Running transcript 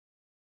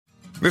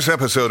This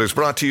episode is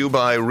brought to you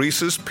by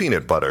Reese's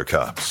Peanut Butter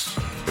Cups.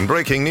 In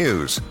breaking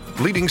news,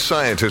 leading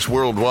scientists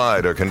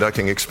worldwide are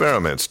conducting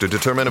experiments to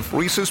determine if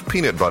Reese's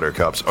Peanut Butter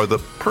Cups are the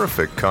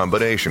perfect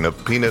combination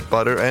of peanut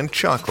butter and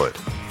chocolate.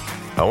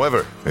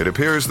 However, it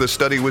appears the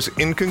study was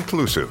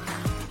inconclusive,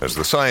 as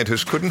the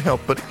scientists couldn't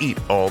help but eat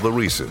all the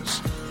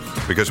Reese's.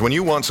 Because when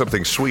you want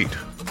something sweet,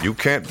 you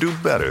can't do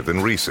better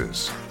than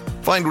Reese's.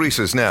 Find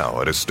Reese's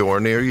now at a store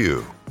near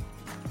you.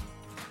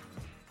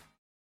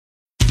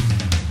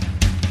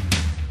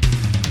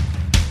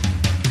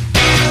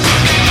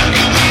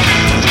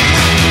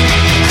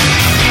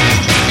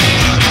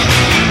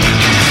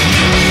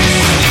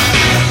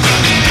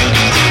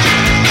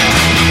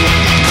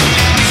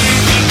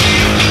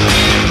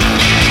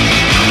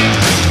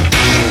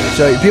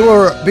 So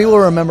people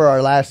remember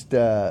our last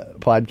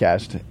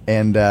podcast,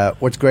 and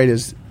what's great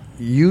is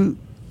you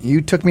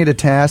took me to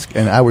task,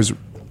 and I was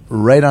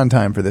right on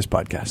time for this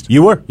podcast.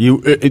 You were.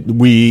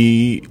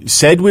 We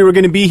said we were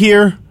going to be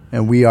here,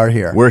 and we are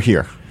here. We're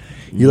here.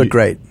 You look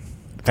great.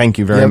 Thank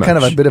you very you have much. Kind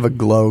of a bit of a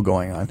glow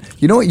going on.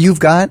 You know what you've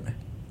got?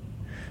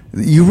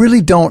 You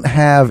really don't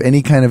have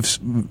any kind of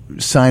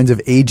signs of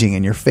aging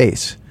in your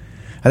face.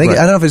 I think I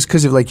don't know if it's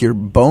because of like your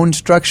bone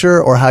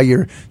structure or how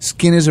your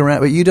skin is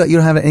around, but you don't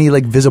have any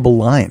like visible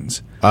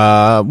lines.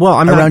 Well,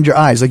 I'm around your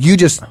eyes. Like you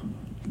just,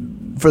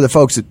 for the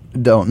folks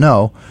that don't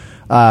know,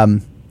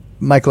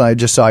 Michael and I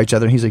just saw each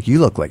other, and he's like, "You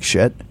look like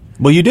shit."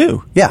 Well, you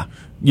do. Yeah,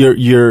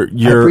 you're.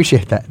 I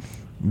appreciate that.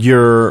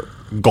 You're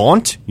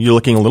gaunt. You're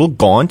looking a little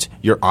gaunt.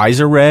 Your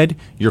eyes are red.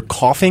 You're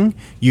coughing.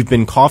 You've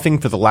been coughing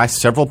for the last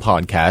several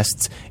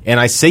podcasts, and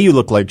I say you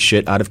look like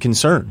shit out of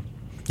concern.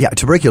 Yeah,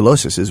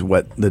 tuberculosis is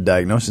what the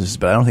diagnosis is,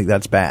 but I don't think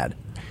that's bad.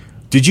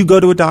 Did you go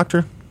to a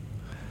doctor?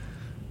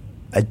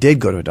 I did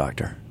go to a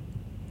doctor.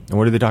 And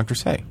what did the doctor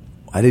say?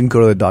 I didn't go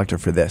to the doctor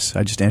for this.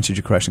 I just answered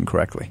your question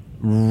correctly.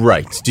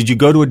 Right. Did you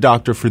go to a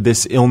doctor for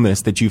this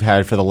illness that you've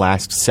had for the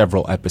last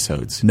several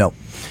episodes? No.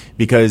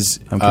 Because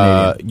I'm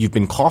Canadian. You've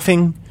been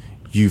coughing,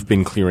 you've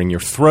been clearing your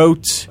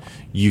throat,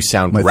 you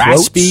sound My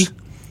raspy.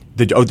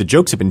 throats? The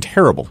jokes have been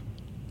terrible.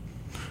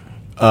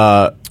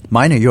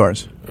 Mine or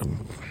yours?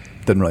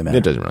 Doesn't really matter.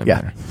 It doesn't really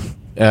matter.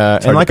 Hard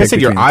And to like I pick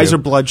said, your between the eyes two. are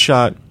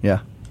bloodshot. Yeah.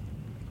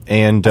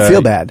 And I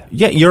feel bad.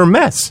 Yeah, you're a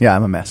mess. Yeah,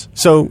 I'm a mess.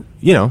 So,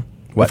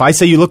 What? if I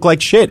say you look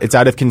like shit, it's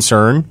out of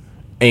concern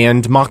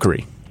and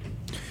mockery.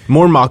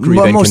 More mockery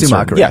than Mostly concern.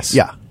 mockery. Yes.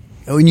 Yeah.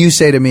 When you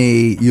say to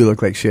me, "You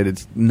look like shit,"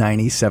 it's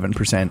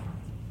 97%.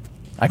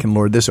 I can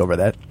lord this over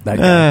that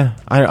guy.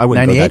 I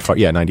wouldn't go 98? that far.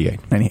 Yeah, 98.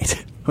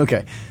 98.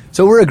 Okay.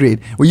 So we're agreed.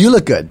 Well, you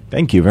look good.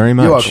 Thank you very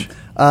much. You're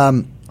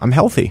welcome. I'm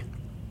healthy.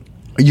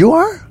 You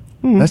are?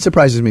 That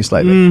surprises me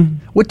slightly.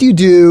 What do you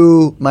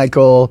do,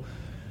 Michael,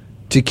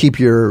 to keep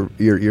your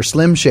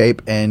slim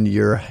shape and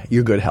your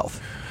good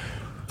health?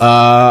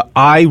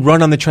 I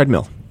run on the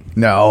treadmill.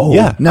 No.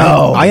 Yeah.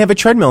 No. I have a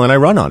treadmill and I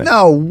run on it.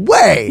 No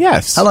way.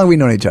 Yes. How long have we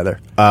known each other?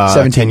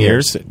 10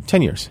 years.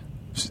 10 years.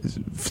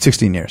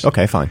 16 years.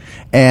 Okay, fine.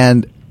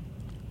 And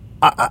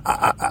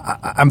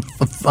I'm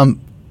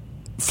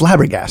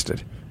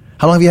flabbergasted.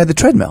 How long have you had the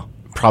treadmill?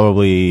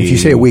 Probably. If you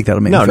say a week,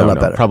 that'll make me feel a lot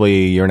better. Probably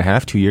a year and a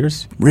half, 2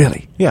 years.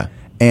 Really? Yeah.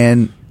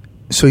 And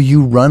so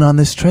you run on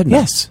this treadmill?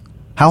 Yes.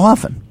 How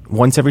often?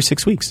 Once every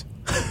 6 weeks.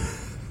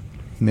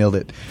 Nailed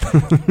it.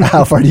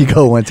 How far do you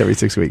go once every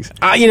 6 weeks?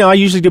 I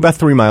usually do about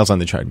 3 miles on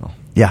the treadmill.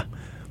 Yeah.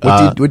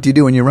 What do you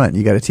do when you run?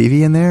 You got a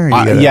TV in there?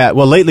 Or Yeah.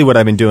 Well, lately what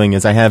I've been doing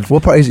is I have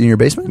What part is it in your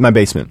basement? my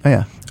basement. Oh,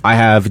 yeah. I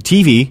have a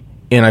TV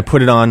and I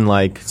put it on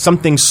like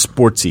something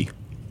sportsy.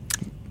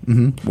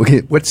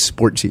 Okay, what's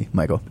sportsy,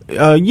 Michael?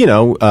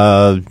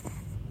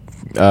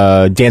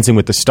 Dancing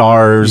with the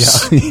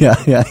Stars. Yeah.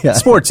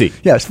 Sportsy.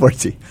 Yeah,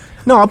 sportsy.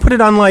 No, I'll put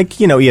it on like,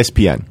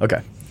 ESPN.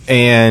 Okay.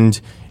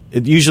 And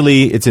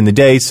usually it's in the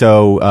day,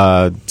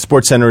 so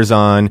Sports Center is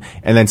on,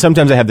 and then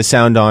sometimes I have the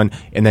sound on,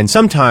 and then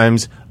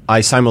sometimes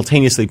I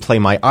simultaneously play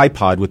my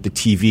iPod with the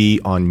TV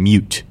on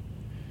mute.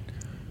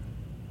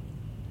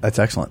 That's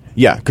excellent.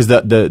 Yeah, because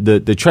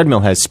the treadmill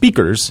has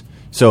speakers,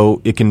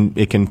 so it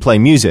can play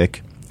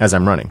music as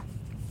I'm running.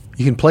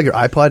 You can plug your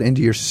iPod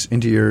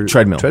into your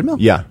Treadmill. Treadmill?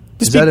 Yeah.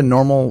 Is that a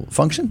normal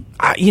function?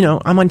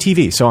 I'm on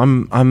TV, so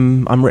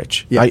I'm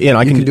rich. Yeah, I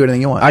you can do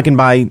anything you want. I can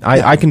buy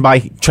I can buy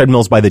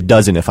treadmills by the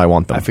dozen if I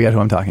want them. I forget who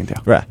I'm talking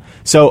to. Right.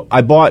 So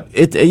I bought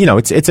it.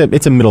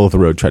 It's a middle of the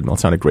road treadmill.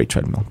 It's not a great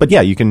treadmill, but yeah,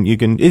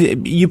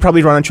 you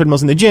probably run on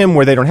treadmills in the gym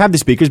where they don't have the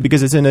speakers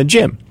because it's in a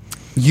gym.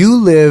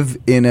 You live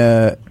in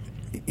a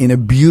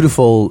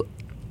beautiful.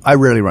 I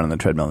rarely run on the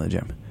treadmill in the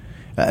gym,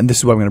 and this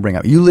is what I'm going to bring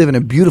up. You live in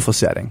a beautiful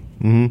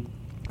setting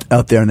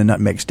out there in the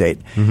Nutmeg State.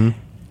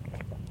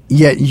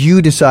 Yet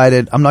you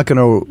decided, I'm not going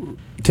to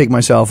take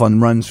myself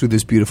on runs through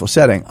this beautiful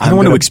setting. I don't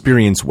want to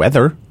experience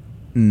weather.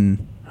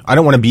 I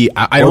don't want to be.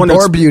 I don't want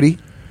or beauty.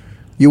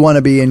 You want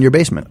to be in your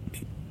basement.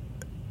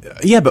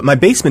 Yeah, but my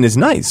basement is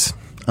nice.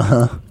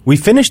 We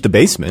finished the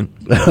basement.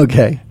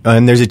 Okay.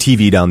 And there's a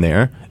TV down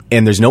there,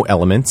 and there's no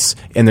elements,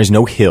 and there's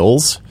no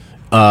hills,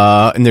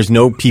 and there's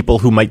no people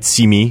who might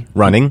see me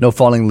running. No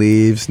falling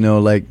leaves, no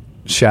like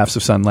shafts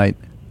of sunlight.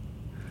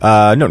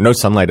 No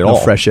sunlight at all.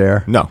 fresh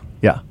air? No.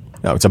 Yeah.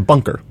 No, it's a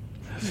bunker.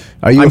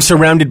 I'm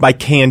surrounded by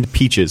canned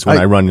peaches when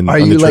I run on the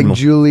treadmill. Are you treadmill. like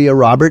Julia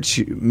Roberts?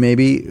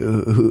 Maybe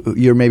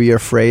you're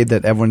afraid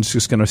that everyone's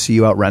just going to see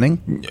you out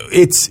running.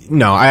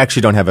 I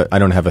actually don't have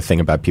a thing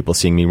about people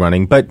seeing me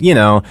running, but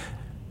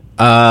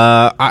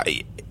I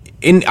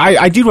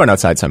do run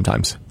outside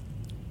sometimes,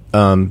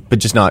 but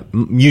just not.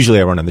 Usually,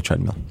 I run on the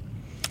treadmill.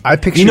 I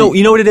picture you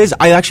know what it is.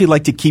 I actually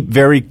like to keep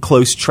very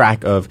close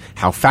track of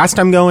how fast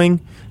I'm going,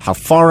 how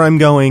far I'm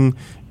going.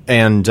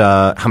 And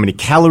how many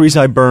calories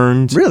I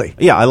burned. Really?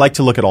 Yeah, I like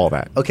to look at all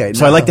that. Okay.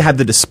 So I like to have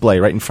the display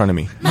right in front of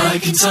me.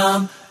 Mike and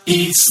Tom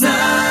eat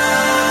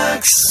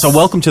snacks. So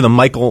welcome to the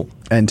Michael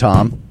and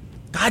Tom.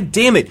 God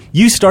damn it!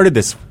 You started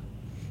this.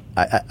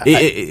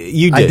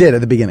 You did. I did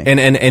at the beginning.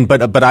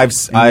 But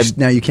I've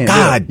now you can't.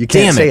 God you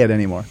can't damn say it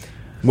anymore.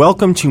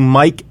 Welcome to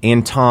Mike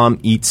and Tom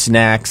Eat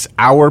Snacks,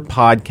 our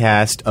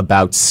podcast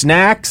about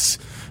snacks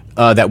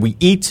that we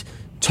eat,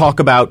 talk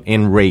about,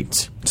 and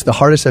rate. It's the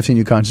hardest I've seen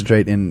you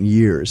concentrate in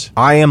years.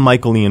 I am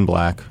Michael Ian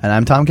Black. And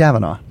I'm Tom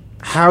Cavanaugh.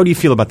 How do you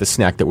feel about the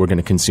snack that we're going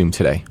to consume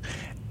today?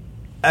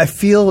 I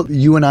feel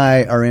you and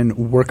I are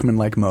in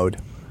workmanlike mode.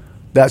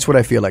 That's what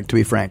I feel like, to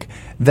be frank.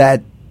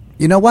 That,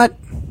 you know what?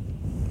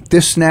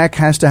 This snack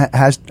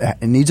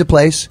it needs a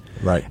place.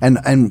 Right.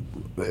 And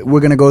we're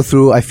going to go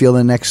through, I feel,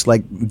 the next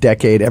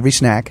decade, every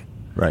snack.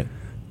 Right.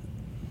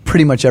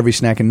 Pretty much every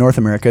snack in North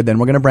America. Then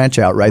we're going to branch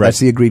out, right? That's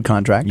the agreed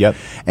contract. Yep.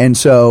 And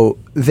so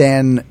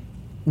then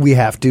we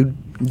have to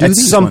do At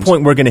some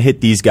point, we're going to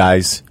hit these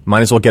guys.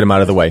 Might as well get them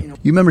out of the way.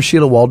 You remember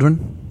Sheila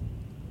Waldron?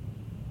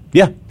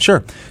 Yeah,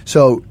 sure.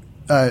 So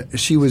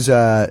she was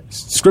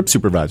script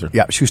supervisor.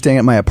 Yeah, she was staying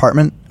at my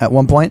apartment at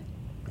one point.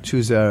 She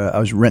was I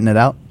was renting it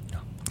out,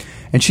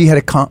 and she had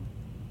a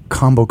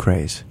combo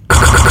craze.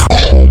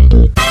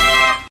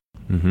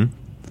 Mm-hmm.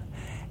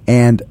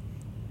 And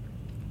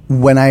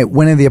when I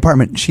went in the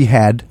apartment, she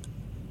had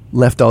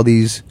left all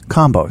these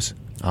combos.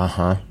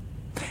 Uh-huh.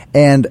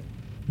 And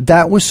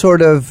that was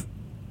sort of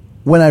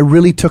when I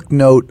really took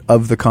note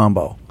of the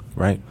combo.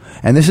 Right.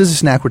 And this is a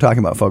snack we're talking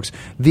about, folks.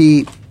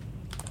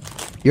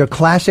 Your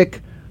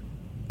classic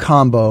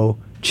combo,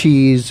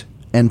 cheese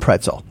and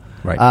pretzel.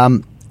 Right.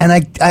 And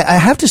I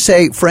have to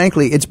say,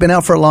 frankly, it's been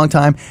out for a long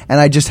time, and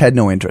I just had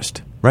no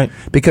interest. Right.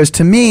 Because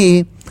to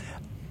me,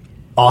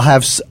 I'll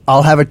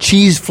have a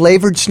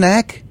cheese-flavored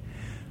snack,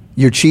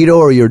 your Cheeto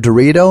or your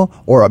Dorito,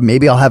 or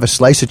maybe I'll have a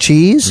slice of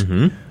cheese,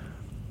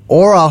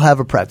 or I'll have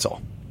a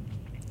pretzel.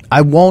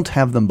 I won't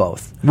have them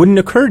both. Wouldn't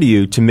occur to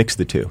you to mix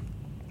the two?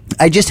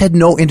 I just had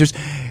no interest.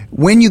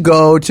 When you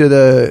go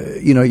to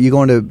you're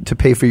going to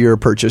pay for your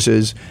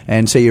purchases,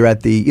 and say you're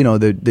at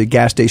the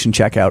gas station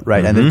checkout,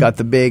 right? And they've got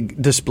the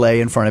big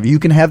display in front of you. You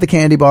can have the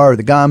candy bar or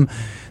the gum.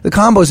 The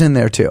combo's in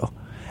there too.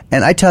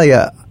 And I tell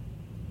you,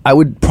 I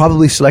would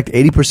probably select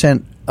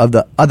 80% of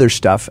the other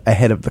stuff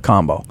ahead of the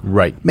combo.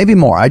 Right. Maybe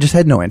more. I just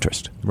had no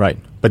interest. Right.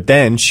 But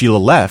then Sheila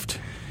left.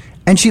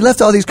 And she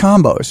left all these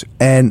combos.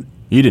 And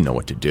you didn't know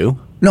what to do.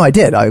 No, I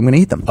did. I'm going to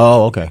eat them.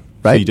 Oh, okay.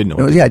 Right? So you didn't know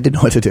what to do. Yeah, I didn't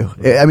know what to do.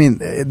 I mean,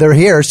 they're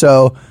here,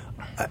 so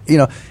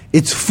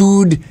it's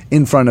food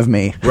in front of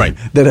me, right?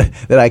 that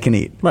I can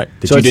eat, right?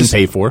 That so you didn't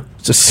pay for.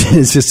 It's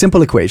a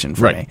simple equation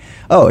for right. me.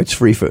 Oh, it's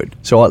free food,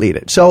 so I'll eat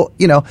it. So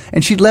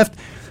and she'd left.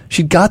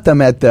 She got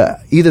them at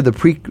either the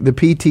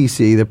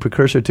PTC, the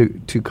precursor to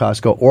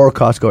Costco, or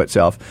Costco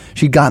itself.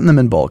 She'd gotten them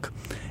in bulk,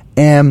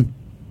 and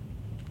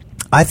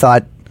I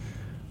thought,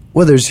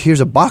 well, here's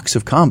a box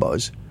of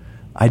combos.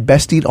 I'd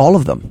best eat all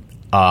of them.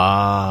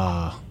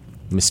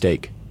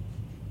 Mistake.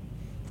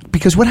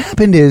 Because what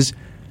happened is,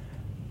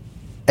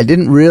 I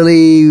didn't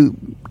really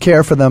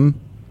care for them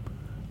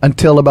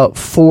until about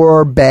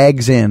 4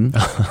 bags in.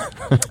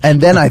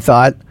 And then I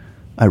thought,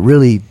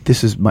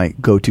 this is my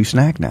go-to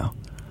snack now.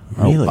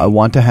 Really? I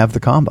want to have the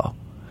combo.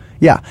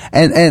 Yeah.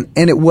 And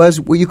it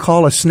was what you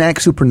call a snack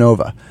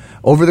supernova.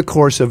 Over the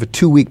course of a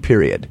 2-week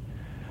period,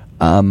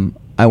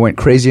 I went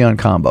crazy on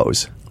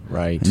combos.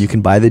 Right. And you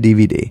can buy the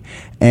DVD.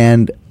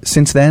 And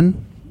since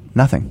then,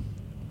 nothing.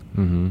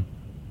 Mm-hmm.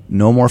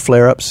 No more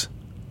flare-ups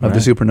of the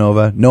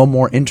supernova, no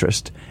more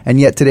interest. And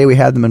yet today we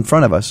have them in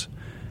front of us.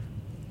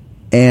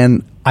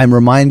 And I'm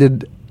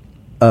reminded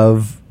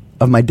of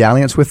my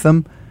dalliance with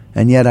them,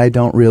 and yet I'm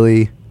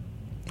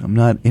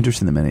not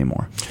interested in them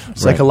anymore.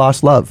 It's like a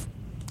lost love.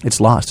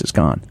 It's lost, it's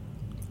gone.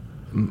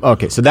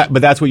 Okay, so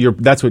that's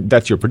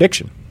your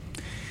prediction.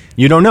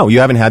 You don't know. You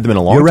haven't had them in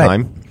a long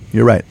time.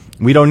 You're right.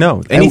 We don't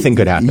know. Anything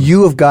could happen.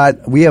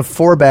 We have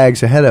 4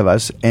 bags ahead of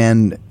us,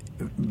 and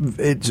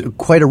it's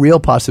quite a real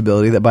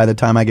possibility that by the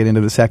time I get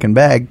into the second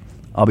bag,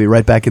 I'll be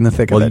right back in the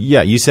thick of it.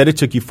 Yeah, you said it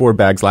took you 4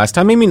 bags last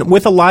time. I mean,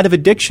 with a lot of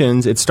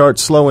addictions, it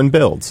starts slow and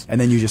builds.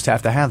 And then you just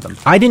have to have them.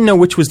 I didn't know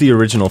which was the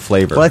original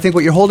flavor. Well, I think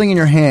what you're holding in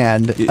your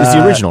hand is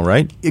the original,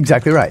 right?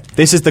 Exactly right.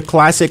 This is the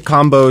classic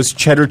combos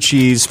cheddar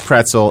cheese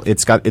pretzel.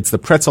 It's the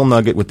pretzel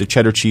nugget with the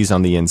cheddar cheese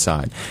on the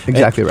inside.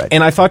 Exactly right.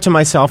 And I thought to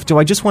myself, do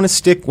I just want to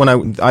stick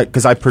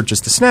because I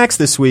purchased the snacks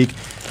this week?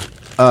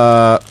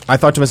 I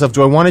thought to myself,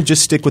 do I want to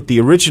just stick with the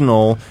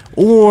original,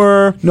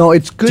 or No,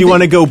 it's good do you that-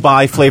 want to go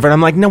buy flavor? And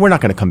I'm like, no, we're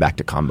not going to come back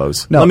to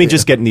combos. No, Let me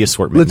just get in the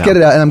assortment. Let's now. get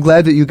it out. And I'm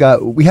glad that you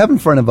got. We have in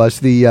front of us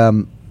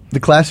the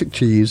classic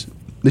cheese,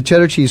 the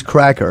cheddar cheese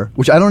cracker,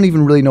 which I don't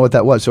even really know what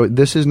that was. So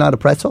this is not a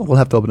pretzel. We'll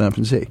have to open it up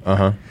and see.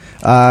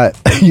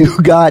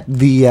 You got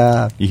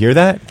the. You hear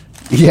that?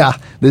 Yeah,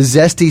 the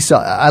zesty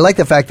sauce. I like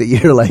the fact that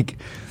you're like,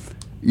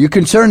 your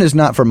concern is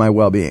not for my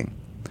well-being,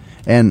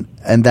 and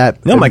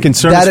that. No, my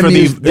concern that is for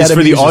the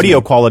amuses audio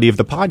me. quality of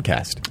the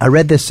podcast. I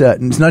read this.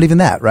 It's not even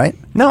that, right?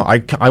 No,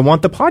 I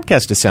want the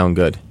podcast to sound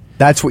good.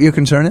 That's what your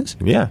concern is.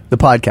 Yeah. The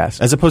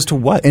podcast, As opposed to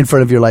what? in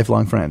front of your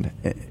lifelong friend,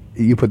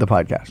 you put the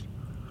podcast.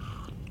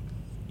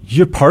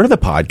 You're part of the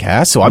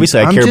podcast, so obviously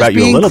I I'm care just about you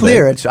a being little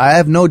clear. bit. I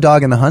have no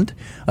dog in the hunt.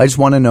 I just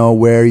want to know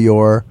where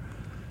your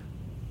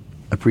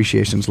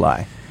appreciations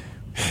lie.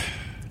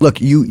 Look,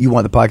 you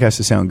want the podcast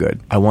to sound good.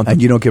 I want and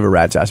the- you don't give a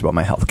rat's ass about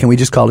my health. Can we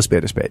just call a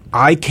spade a spade?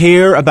 I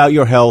care about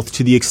your health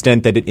to the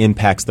extent that it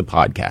impacts the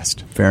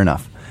podcast. Fair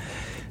enough.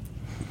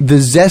 The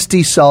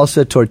zesty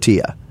salsa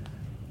tortilla.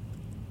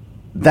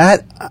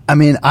 That, I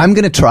mean, I'm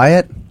going to try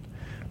it,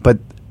 but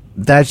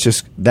that's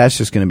just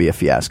going to be a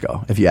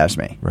fiasco, if you ask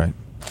me. Right.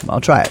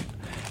 I'll try it.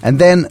 And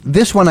then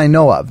this one I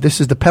know of.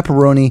 This is the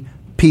pepperoni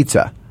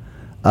pizza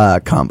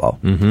combo.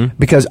 Mm-hmm.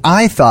 Because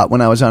I thought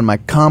when I was on my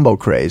combo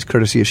craze,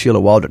 courtesy of Sheila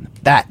Waldron,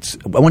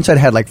 once I'd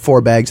had like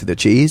 4 bags of the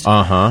cheese,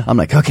 I'm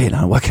like, okay,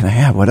 now what can I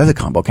have? What other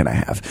combo can I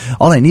have?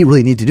 All I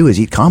really need to do is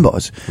eat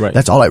combos. Right.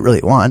 That's all I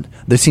really want.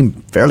 They seem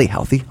fairly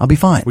healthy. I'll be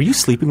fine. Were you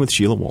sleeping with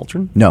Sheila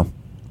Waldron? No,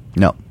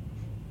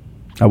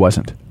 I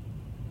wasn't.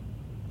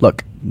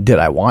 Look, did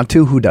I want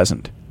to? Who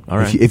doesn't? All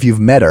right. If you've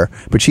met her,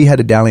 but she had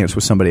a dalliance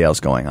with somebody else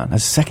going on.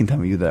 That's the second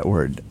time I used that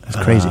word. That's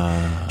crazy.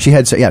 She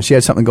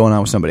had something going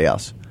on with somebody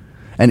else,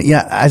 and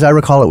yeah, as I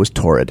recall, it was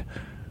torrid.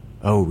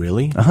 Oh,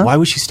 really? Uh-huh. Why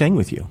was she staying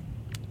with you?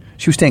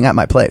 She was staying at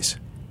my place.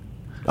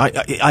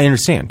 I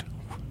understand,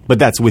 but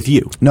that's with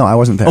you. No, I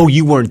wasn't there. Oh,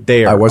 you weren't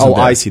there. I wasn't Oh,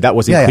 there. I see. That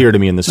wasn't Yeah, yeah. clear to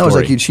me in the No, story.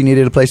 it was like she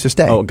needed a place to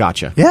stay. Oh,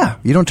 gotcha. Yeah,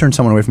 you don't turn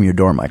someone away from your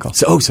door, Michael.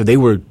 So they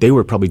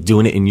were probably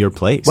doing it in your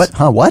place. What?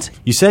 Huh? What?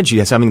 You said she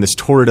has having this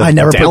torrid of I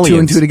never put 2 and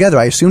dalliance. 2 together.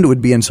 I assumed it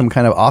would be in some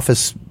kind of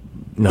office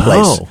No,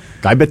 place.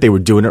 I bet they were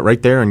doing it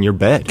right there in your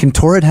bed. Can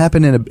torrid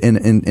happen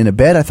in a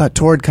bed? I thought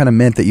torrid kind of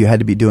meant that you had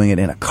to be doing it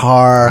in a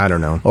car. I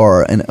don't know.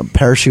 Or in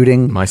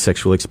parachuting. My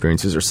sexual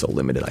experiences are so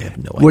limited. I have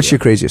no idea. What's your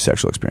craziest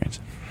sexual experience?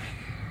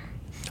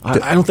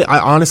 I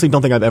honestly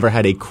don't think I've ever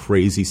had a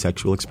crazy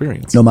sexual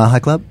experience. No Mile High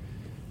Club?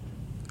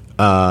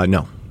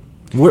 No.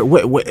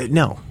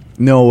 No.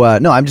 No.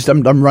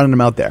 I'm running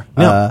them out there.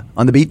 No.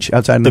 On the beach,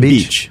 outside on The the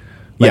beach.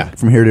 Like, Yeah.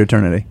 from here to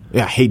eternity.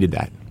 Yeah, I hated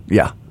that.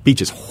 Yeah.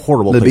 Beach is a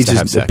horrible The place beach to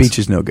have is sex. the beach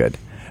is no good.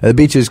 The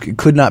beach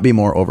could not be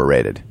more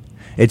overrated.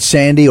 It's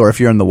sandy, or if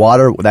you're in the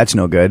water, that's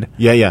no good.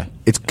 Yeah.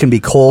 It can be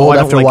cold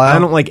after a while. I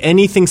don't like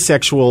anything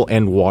sexual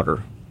and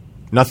water.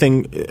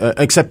 Nothing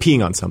except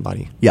peeing on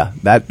somebody. Yeah,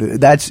 that's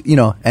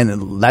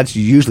and that's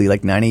usually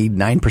like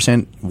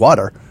 99%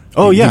 water.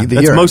 Oh, yeah, The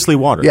that's urine. mostly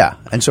water. Yeah,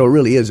 and so it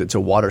really is. It's a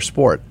water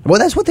sport. Well,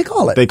 that's what they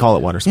call it. They call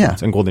it water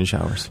sports Yeah. and golden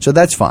showers. So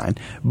that's fine.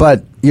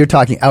 But you're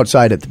talking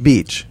outside at the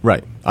beach.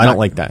 Right. I don't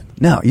like that.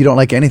 No, you don't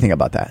like anything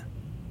about that.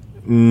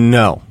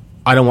 No.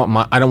 I don't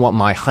want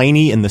my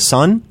hiney in the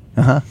sun.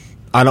 Uh-huh.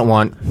 I don't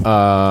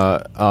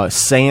want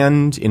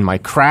sand in my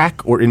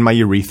crack or in my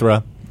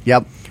urethra.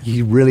 Yep.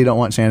 You really don't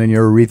want sand in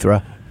your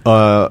urethra.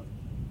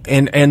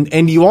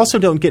 And you also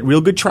don't get real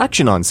good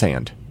traction on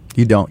sand.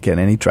 You don't get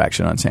any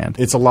traction on sand.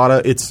 It's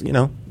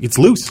it's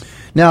loose.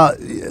 Now,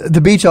 the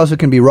beach also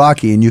can be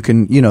rocky, and you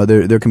can,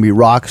 there can be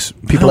rocks.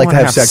 People don't like to wanna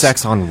have have sex.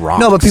 sex on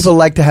rocks. No, but people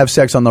like to have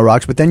sex on the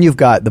rocks. But then you've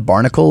got the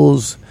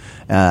barnacles,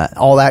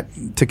 all that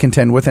to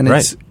contend with, and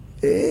Right.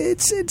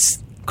 it's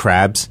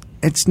Crabs.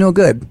 no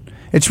good.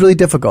 It's really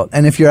difficult.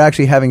 And if you're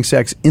actually having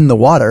sex in the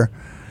water,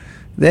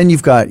 then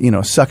you've got,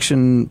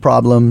 suction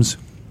problems.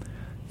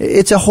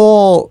 It's a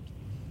whole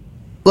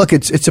look.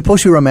 It's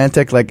supposed to be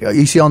romantic. Like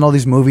you see on all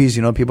these movies,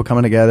 people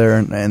coming together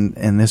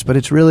and this, but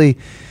it's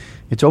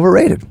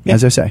overrated, Yeah.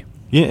 as I say.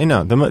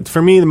 Yeah,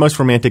 for me, the most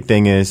romantic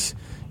thing is,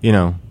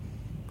 let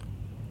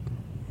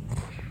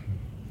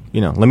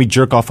me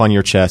jerk off on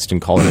your chest and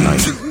call it a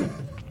night.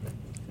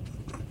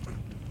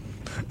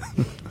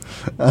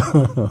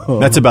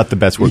 That's about the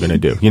best we're going to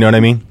do. You know what I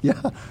mean?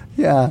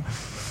 Yeah.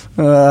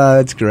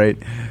 That's great.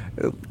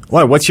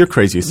 Why? What's your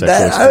craziest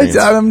sexual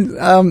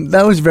experience?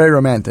 That was very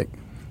romantic.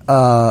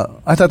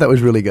 I thought that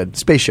was really good.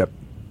 Spaceship.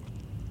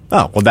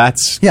 Oh, well,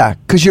 that's... Yeah,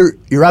 because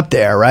you're up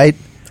there, right?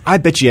 I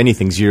bet you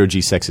anything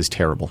zero-G sex is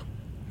terrible.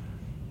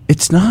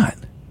 It's not.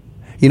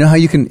 You know how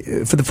you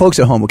can, for the folks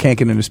at home who can't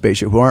get into a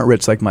spaceship, who aren't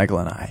rich like Michael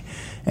and I,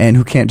 and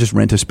who can't just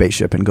rent a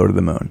spaceship and go to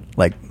the moon,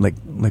 like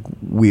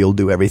we'll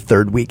do every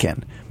third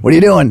weekend. What are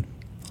you doing?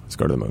 Let's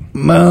go to the moon.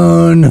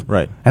 Moon.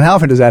 Right. And how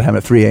often does that happen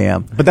at 3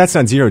 a.m.? But that's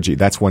not zero-G.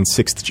 That's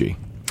 1/6 G.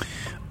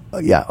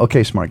 Yeah,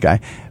 okay, smart guy.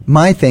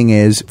 My thing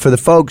is, for the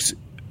folks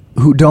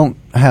who don't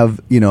have,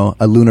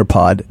 a lunar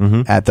pod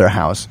at their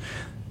house,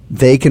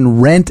 they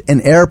can rent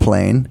an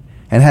airplane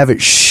and have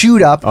it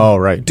shoot up. Oh,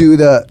 right. Do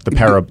the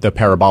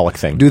parabolic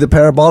thing. Do the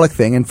parabolic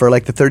thing, and for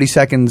like the 30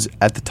 seconds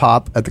at the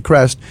top, at the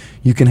crest,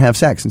 you can have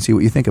sex and see what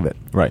you think of it.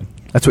 Right.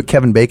 That's what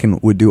Kevin Bacon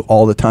would do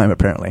all the time,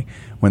 apparently,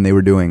 when they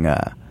were doing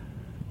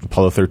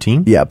Apollo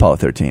 13? Yeah, Apollo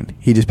 13.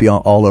 He'd just be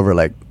all over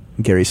like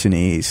Gary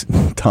Sinise,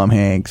 Tom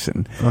Hanks,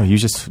 and oh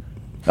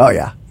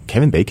yeah,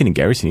 Kevin Bacon and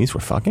Gary Sinise were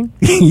fucking?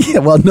 Yeah,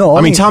 well, no.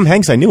 I mean, Tom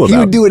Hanks I knew about. He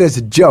would do it as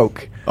a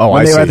joke. Oh,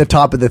 when I they were see. at the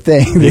top of the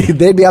thing.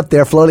 They'd be up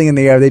there floating in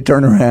the air. They'd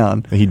turn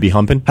around. He'd be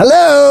humping?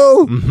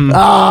 Hello!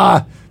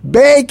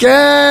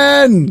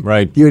 Bacon!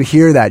 Right. You would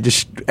hear that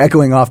just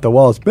echoing off the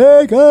walls.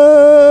 Bacon!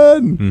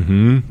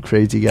 Mm-hmm.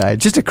 Crazy guy.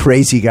 Just a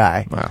crazy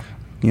guy. Wow.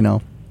 You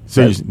know.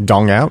 So you just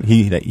dong out?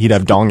 He'd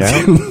have dong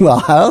out? Well,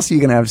 how else are you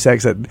going to have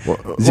sex at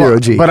zero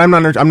G? But I'm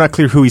not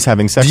clear who he's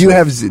having sex Do you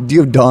with.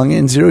 have dong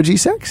and zero G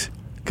sex?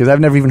 Because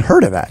I've never even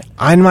heard of that.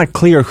 I'm not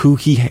clear who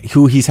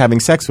he's having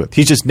sex with.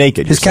 He's just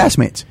naked. His you're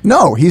saying. castmates.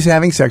 No, he's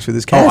having sex with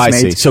his Oh, I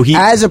castmates. see. So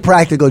as a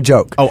practical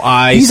joke. Oh,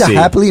 I he's see. He's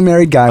a happily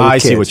married guy with I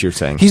kids. see what you're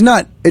saying. He's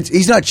not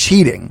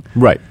cheating.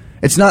 Right.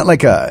 It's not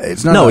like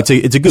it's not. No, it's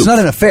a goof. It's not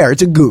an affair.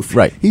 It's a goof.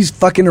 Right. He's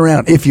fucking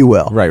around, if you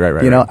will.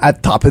 Right. You know,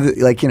 at top of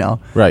the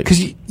Right. Because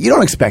you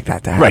don't expect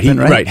that to Right. happen.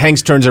 Right.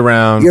 Hanks turns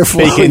around. You're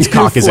Bacon's floating,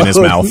 cock is in his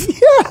floating.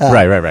 mouth. Yeah.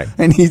 Right.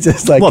 And he's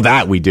just like, Well,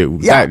 that we do.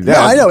 yeah, That- no,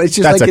 I know. It's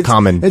just that's like a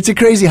common. It's a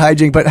crazy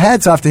hijink, but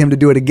hats off to him to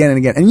do it again and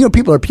again. And you know,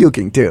 people are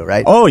puking too,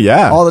 right? Oh,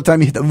 yeah. all the time.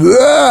 You hit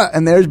the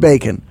and there's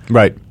Bacon.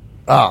 Right.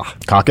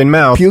 Cock in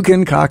mouth.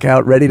 Puking, cock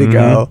out, ready to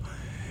go.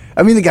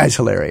 I mean, the guy's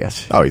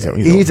hilarious. Oh, he's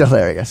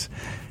hilarious.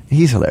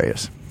 He's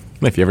hilarious.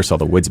 If you ever saw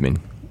The Woodsman.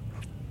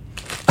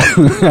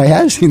 I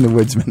have seen The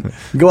Woodsman.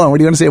 Go on. What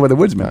do you want to say about The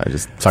Woodsman?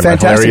 Just talking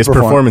about hilarious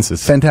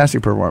performances.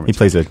 Fantastic performance. He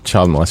plays a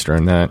child molester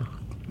in that.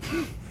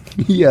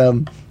 He,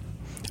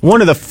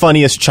 One of the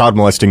funniest child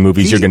molesting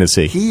movies you're going to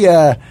see. you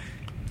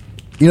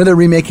know, they're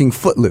remaking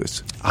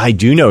Footloose. I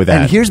do know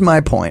that. And here's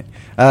my point.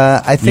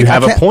 I think you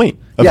have a point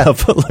about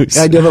Footloose.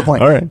 I do have a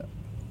point. All right.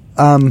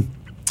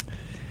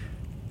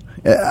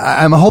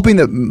 I'm hoping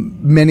that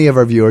many of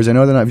our viewers, I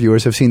know they're not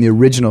viewers, have seen the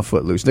original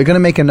Footloose. They're going to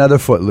make another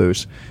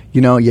Footloose.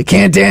 You know, you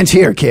can't dance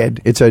here,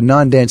 kid. It's a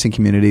non-dancing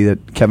community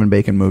that Kevin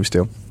Bacon moves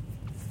to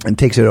and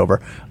takes it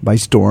over by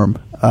storm.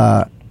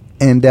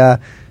 And they're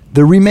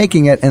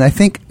remaking it, and I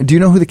think, do you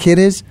know who the kid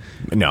is?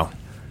 No.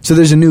 So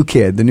there's the new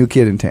kid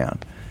in town.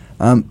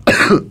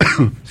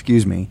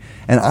 Excuse me.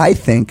 And I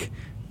think,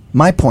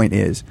 my point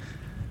is,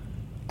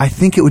 I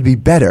think it would be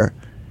better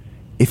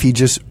if he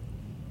just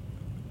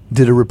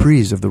did a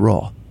reprise of the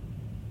role.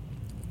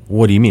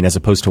 What do you mean, as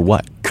opposed to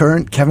what?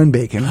 Current Kevin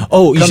Bacon.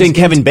 Oh, you're saying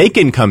Kevin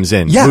Bacon comes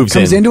in, Yeah, moves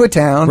comes in. into a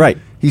town. Right.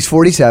 He's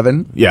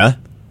 47. Yeah.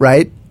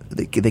 Right?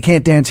 They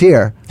can't dance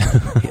here.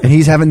 And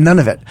he's having none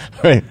of it.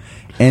 Right.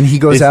 And he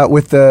goes out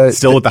with the...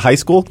 Still with the high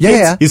school kids?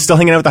 Yeah. He's still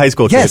hanging out with the high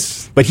school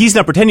Yes. kids. But he's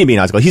not pretending to be in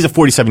high school. He's a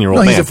 47-year-old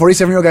No, man. he's a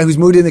 47-year-old guy who's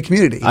moved in the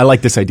community. I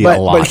like this idea a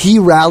lot. But he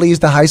rallies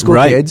the high school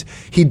Right. kids.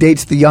 He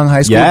dates the young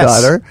high school Yes.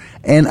 daughter.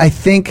 And I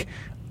think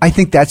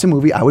that's a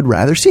movie I would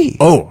rather see.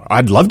 Oh,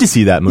 I'd love to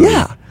see that movie.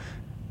 Yeah.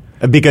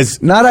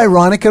 Because, Not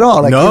ironic at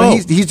all. Like, No. you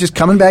know, he's just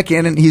coming back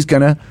in and he's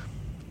going to...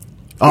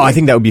 I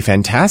think that would be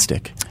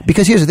fantastic.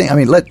 Because here's the thing. I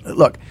mean,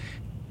 look.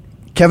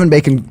 Kevin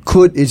Bacon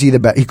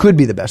he could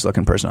be the best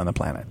looking person on the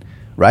planet.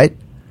 Right?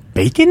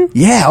 Bacon?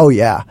 Yeah, oh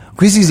yeah.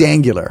 Because he's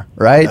angular,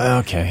 right?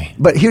 Okay.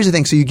 But here's the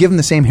thing. So you give him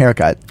the same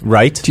haircut.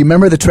 Right. Do you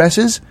remember the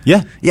tresses?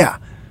 Yeah. Yeah.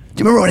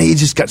 Do you remember when he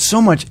just got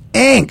so much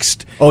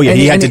angst? Oh, yeah, And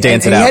he had to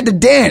dance it He out. had to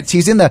dance.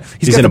 He's got in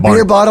the a barn.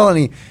 beer bottle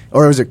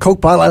or it was a Coke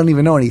bottle, I don't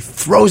even know, and he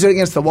throws it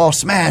against the wall,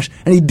 smash,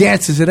 and he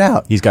dances it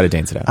out. He's got to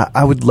dance it out.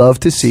 I would love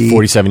to see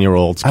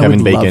 47-year-olds,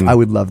 Kevin Bacon. I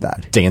would love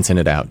that. Dancing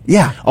it out.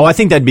 Yeah. Oh, I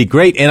think that'd be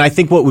great. And I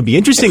think what would be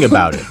interesting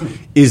about it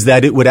is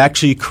that it would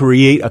actually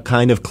create a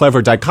kind of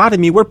clever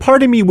dichotomy where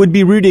part of me would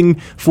be rooting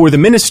for the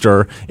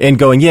minister and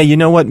going, yeah, you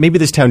know what? Maybe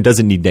this town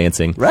doesn't need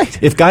dancing. Right.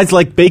 If guys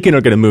like Bacon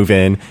are going to move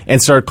in and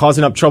start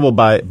causing up trouble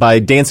by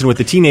dancing with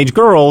the teenage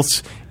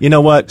girls, you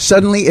know what?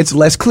 Suddenly it's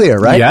less clear,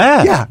 right?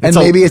 Yeah. Yeah. And It's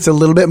maybe it's a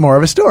little bit more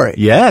of a story.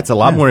 Yeah, it's a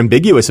lot more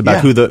ambiguous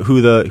about Yeah.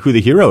 who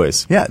the hero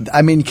is. Yeah,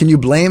 I mean, can you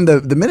blame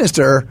the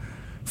minister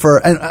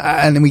for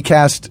and we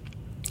cast,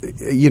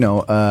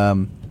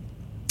 well,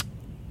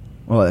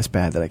 that's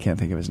bad that I can't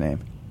think of his name.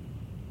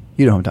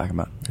 You know who I'm talking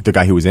about? The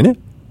guy who was in it?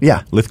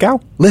 Yeah, Lithgow?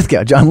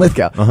 John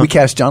Lithgow. We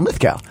cast John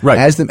Lithgow Right.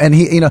 as the, and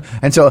he,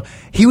 and so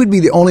he would be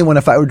the only one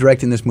if I were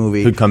directing this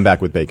movie. Who'd come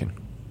back with Bacon.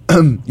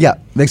 Yeah,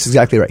 that's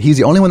exactly right. He's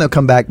the only one that would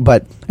come back,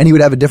 and he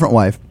would have a different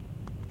wife.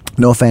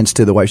 No offense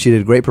to the wife. She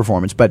did a great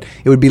performance. But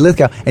it would be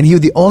Lithgow. And he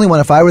would be the only one,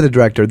 if I were the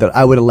director, that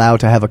I would allow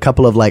to have a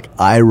couple of,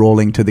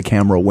 eye-rolling to the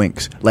camera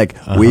winks. Like,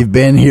 we've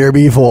been here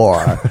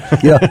before.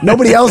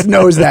 Nobody else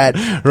knows that.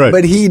 Right.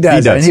 But he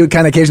does. And he would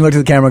kind of occasionally look to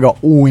the camera and go,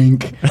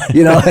 wink.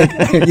 You know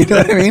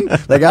what I mean?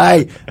 Like,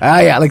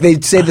 yeah. Like,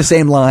 they'd say the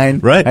same line.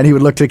 Right. And he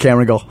would look to the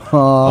camera and go,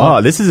 huh.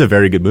 Oh, this is a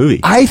very good movie.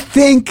 I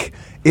think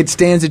it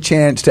stands a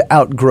chance to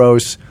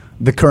outgross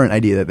the current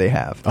idea that they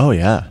have. Oh,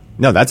 yeah.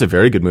 No, that's a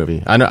very good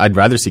movie. I'd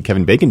rather see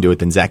Kevin Bacon do it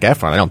than Zac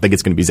Efron. I don't think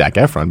it's going to be Zac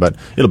Efron, but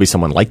it'll be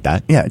someone like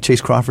that. Yeah,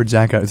 Chase Crawford,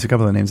 Zach. It's a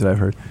couple of the names that I've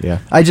heard. Yeah.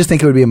 I just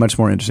think it would be a much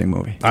more interesting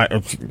movie.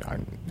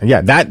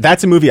 Yeah,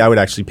 that's a movie I would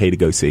actually pay to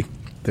go see.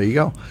 There you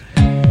go.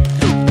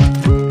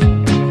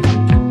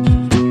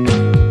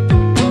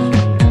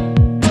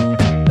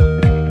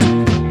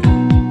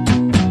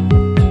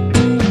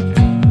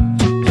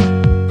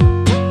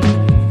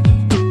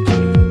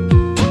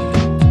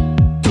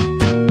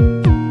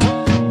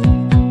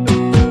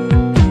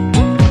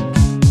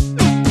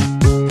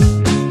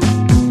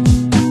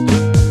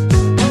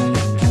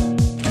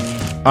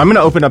 I'm going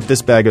to open up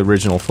this bag of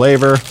original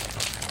flavor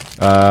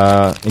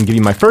and give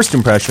you my first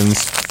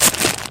impressions.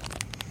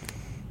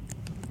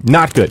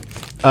 Not good.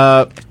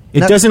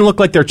 It doesn't look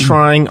like they're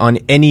trying on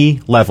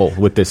any level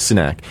with this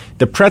snack.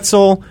 The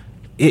pretzel,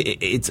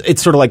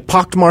 it's sort of like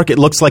pockmark. It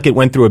looks like it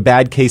went through a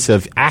bad case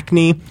of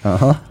acne.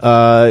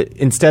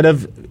 Instead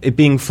of it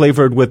being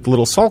flavored with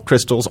little salt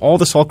crystals, all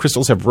the salt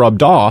crystals have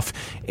rubbed off,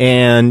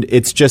 and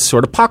it's just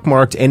sort of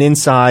pockmarked, and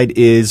inside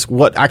is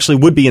what actually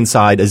would be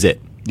inside as it.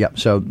 Yep.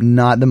 So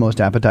not the most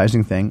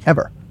appetizing thing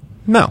ever.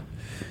 No,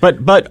 but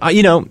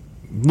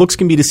looks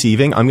can be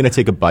deceiving. I'm going to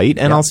take a bite,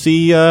 and I'll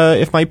see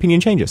if my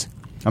opinion changes.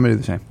 I'm going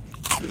to do the same.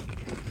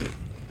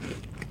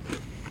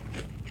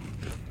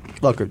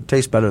 Look, it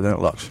tastes better than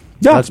it looks.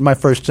 Yeah. That's my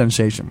first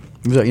sensation.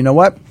 So, you know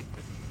what?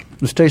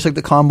 This tastes like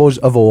the combos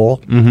of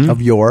old,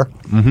 of yore.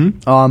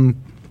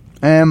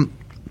 And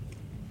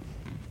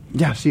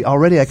yeah, see,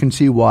 already I can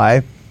see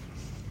why.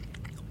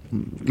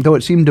 Though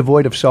it seemed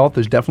devoid of salt,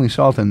 there's definitely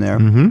salt in there.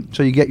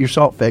 So you get your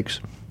salt fix.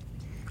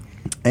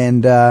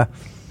 And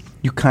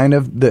you kind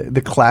of,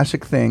 the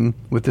classic thing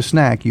with the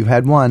snack, you've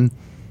had one.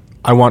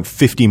 I want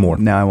 50 more.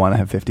 Now I want to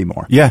have 50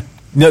 more. Yeah.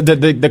 No,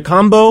 the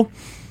combo,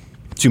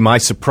 to my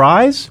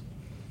surprise,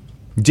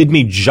 did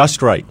me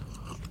just right.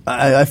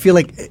 I feel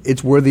like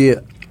it's worthy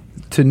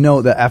to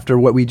note that after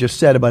what we just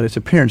said about its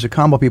appearance, the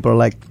combo people are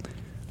like,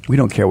 we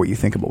don't care what you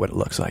think about what it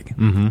looks like.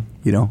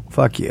 You know,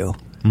 fuck you.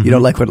 You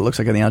don't like what it looks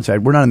like on the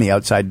outside. We're not in the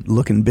outside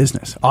looking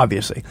business,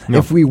 obviously. No.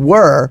 If we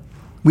were,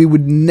 we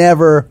would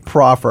never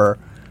proffer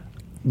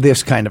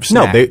this kind of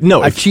snack.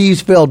 A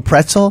cheese-filled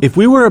pretzel. If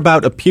we were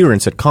about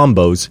appearance at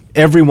combos,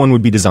 everyone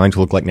would be designed to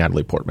look like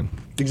Natalie Portman.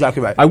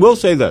 Exactly right. I will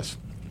say this.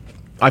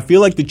 I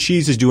feel like the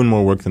cheese is doing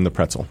more work than the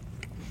pretzel.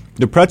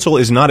 The pretzel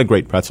is not a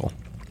great pretzel.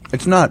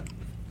 It's not.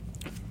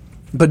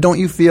 But don't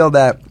you feel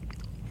that,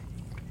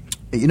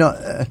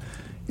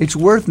 it's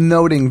worth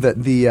noting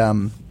that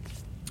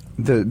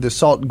the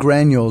salt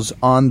granules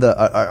on the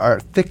are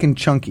thick and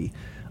chunky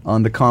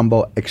on the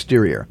combo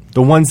exterior.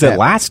 The ones that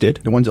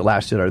lasted. The ones that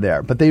lasted are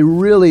there. But they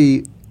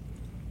really,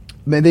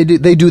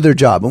 they do their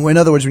job. In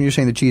other words, when you're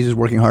saying the cheese is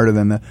working harder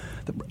than the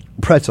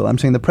pretzel, I'm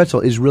saying the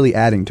pretzel is really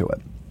adding to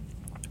it.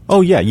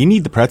 Oh, yeah, you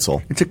need the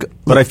pretzel.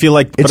 But I feel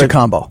like it's a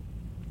combo.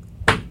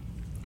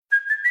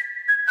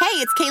 Hey,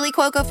 it's Kaylee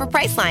Cuoco for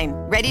Priceline.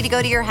 Ready to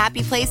go to your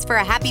happy place for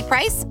a happy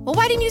price? Well,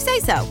 why didn't you say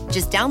so?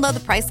 Just download the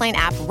Priceline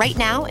app right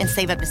now and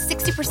save up to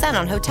 60%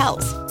 on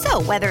hotels.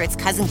 So whether it's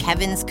Cousin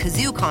Kevin's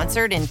Kazoo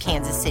Concert in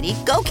Kansas City,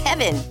 go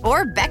Kevin,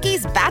 or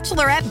Becky's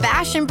Bachelorette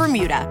Bash in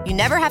Bermuda, you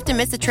never have to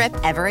miss a trip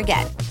ever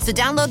again. So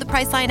download the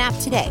Priceline app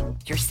today.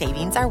 Your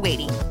savings are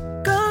waiting.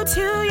 Go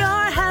to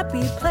your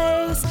happy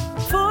place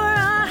for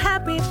a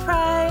happy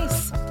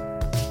price.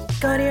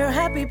 Go to your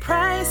happy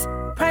price,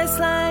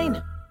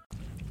 Priceline.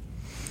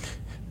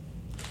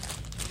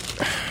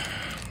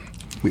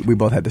 We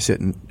both had to sit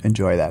and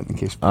enjoy that in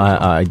case.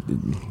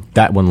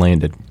 That one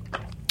landed.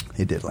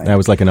 It did land. That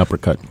was like an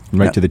uppercut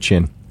right to the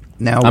chin.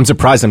 Now I'm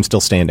surprised I'm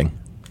still standing.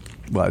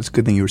 Well, it's a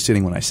good thing you were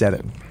sitting when I said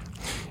it.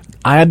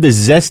 I had the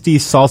zesty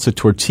salsa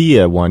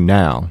tortilla one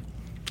now,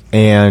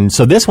 and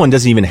so this one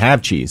doesn't even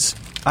have cheese.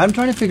 I'm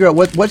trying to figure out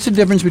what's the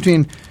difference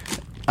between.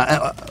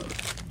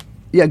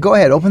 Yeah, go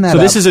ahead. Open that up.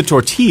 So this is a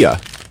tortilla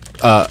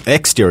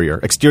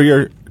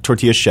exterior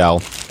tortilla shell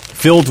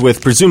filled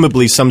with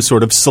presumably some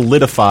sort of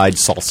solidified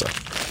salsa,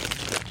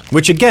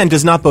 which again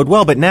does not bode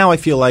well. But now I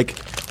feel like,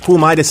 who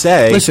am I to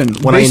say? Listen,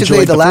 when basically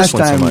I enjoyed the last first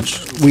one time so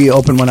much. we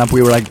opened one up,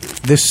 we were like,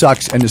 "This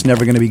sucks and it's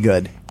never going to be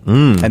good,"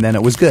 and then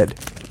it was good.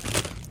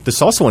 The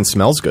salsa one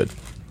smells good.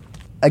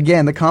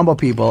 Again, the combo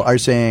people are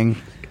saying,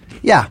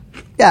 "Yeah,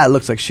 it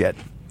looks like shit.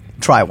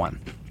 Try one."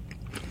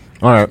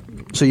 All right.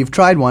 So you've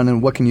tried one,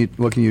 and what can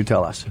you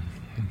tell us?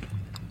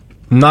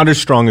 Not as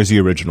strong as the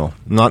original.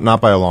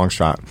 Not by a long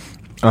shot.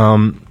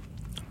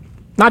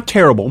 Not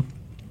terrible.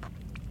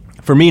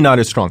 For me, not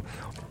as strong.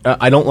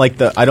 I don't like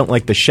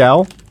the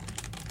shell.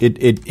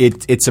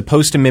 It's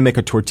supposed to mimic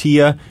a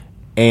tortilla,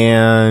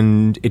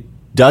 and it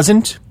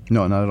doesn't.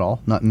 No, not at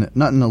all. Not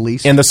in the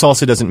least. And the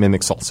salsa doesn't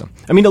mimic salsa.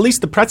 I mean, at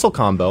least the pretzel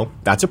combo,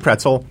 that's a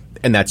pretzel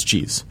and that's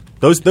cheese.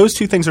 Those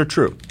two things are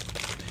true.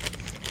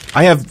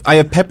 I have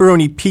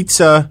pepperoni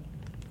pizza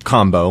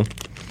combo.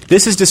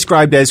 This is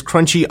described as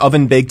crunchy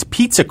oven baked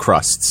pizza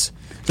crusts.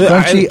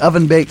 Crunchy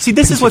oven baked. See,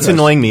 this is what's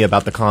annoying me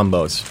about the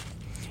combos.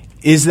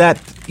 Is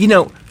that,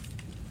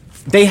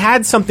 they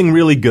had something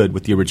really good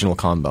with the original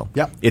combo.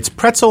 Yep. It's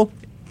pretzel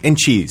and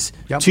cheese.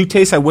 Yep. Two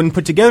tastes I wouldn't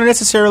put together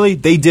necessarily.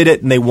 They did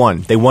it, and they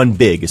won. They won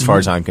big, as far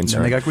as I'm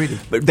concerned. they got greedy.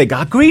 But they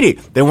got greedy.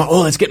 They went,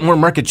 let's get more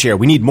market share.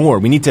 We need more.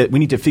 We need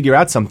to figure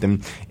out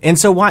something. And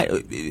so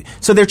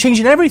so they're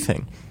changing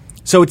everything.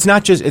 So it's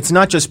not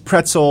just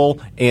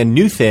pretzel and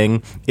new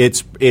thing.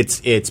 It's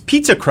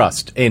pizza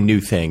crust and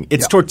new thing.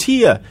 It's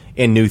tortilla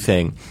and new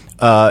thing.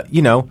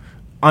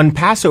 On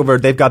Passover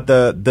they've got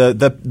the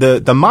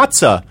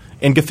matzah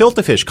and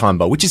gefilte fish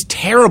combo, which is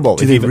terrible.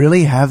 Do they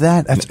really have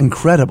that? That's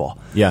incredible.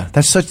 Yeah.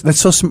 That's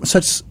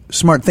such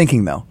smart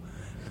thinking though.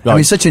 Well, I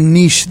mean, such a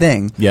niche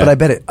thing. Yeah.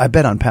 But I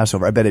bet on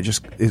Passover. I bet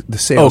the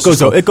sales.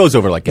 It goes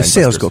over like the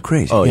sales gangbusters. go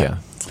crazy. Oh yeah.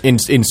 In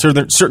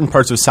certain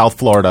parts of South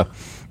Florida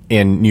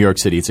and New York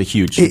City, it's a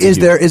huge. Is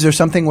there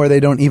something where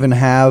they don't even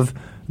have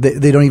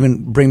they don't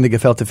even bring the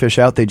gefilte fish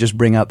out? They just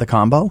bring out the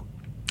combo.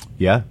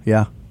 Yeah.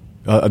 Yeah.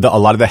 A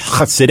lot of the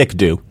Hasidic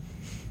do.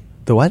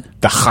 The what?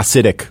 The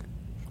Hasidic.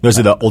 Those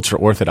are the ultra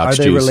orthodox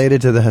Are Jews. they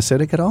related to the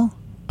Hasidic at all?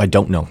 I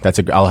don't know.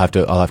 I'll have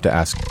to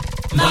ask.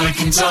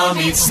 Mike and Tom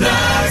eat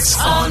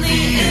snacks on the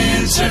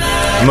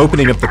internet. I'm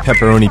opening up the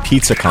pepperoni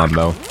pizza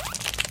combo.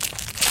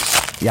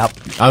 Yep.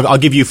 I'll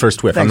give you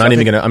first whiff. Thanks. I'm not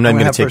even I'm going gonna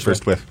to have take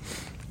first first whiff.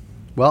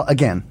 Well,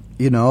 again,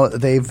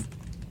 they've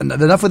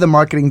enough with the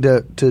marketing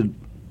to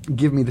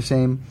give me the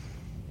same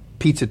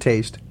pizza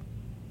taste.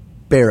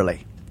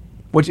 Barely.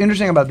 What's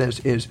interesting about this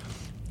is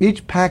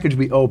each package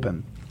we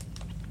open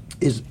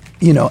is,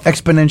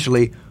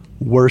 exponentially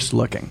worse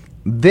looking.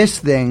 This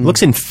thing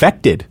Looks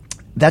infected.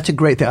 That's a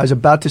great thing. I was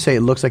about to say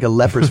it looks like a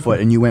we're foot,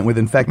 and you went with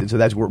infected.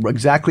 So we're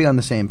exactly on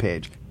the same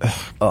page.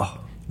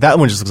 That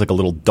one just looks like a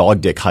little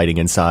dog dick hiding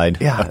inside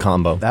a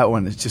combo. That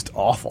one is just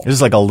awful. This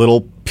is like a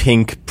little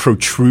pink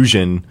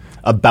protrusion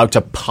about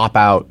to pop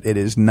out. It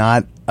is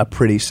not a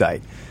pretty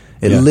sight.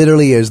 It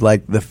literally is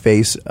like the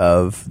face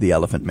of the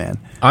Elephant Man.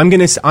 I'm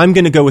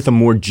gonna go with a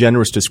more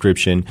generous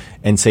description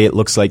and say it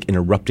looks like an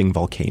erupting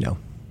volcano.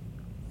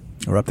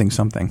 Erupting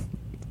something.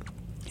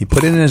 He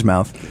put it in his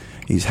mouth.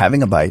 He's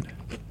having a bite.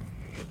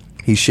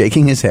 He's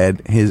shaking his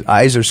head. His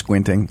eyes are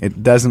squinting.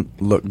 It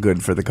doesn't look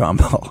good for the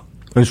combo.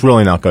 It's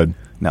really not good.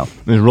 No.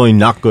 It's really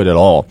not good at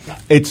all.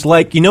 It's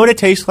like, you know what it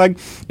tastes like?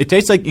 It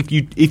tastes like if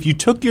you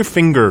took your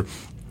finger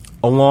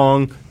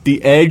along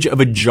the edge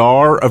of a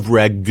jar of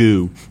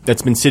ragu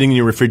that's been sitting in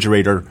your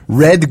refrigerator.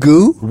 Red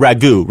goo?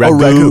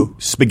 Ragu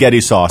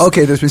spaghetti sauce.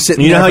 Okay, that's been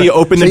sitting You know there how you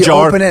open the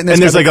jar open it and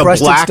there's like a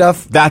crusted black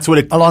stuff. That's what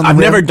it. Along the I've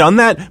rim? never done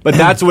that, but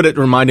that's what it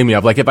reminded me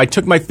of. Like if I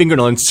took my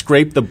fingernail and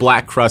scraped the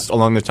black crust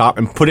along the top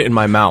and put it in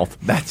my mouth.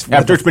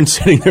 After it's been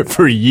sitting there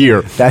for a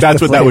year.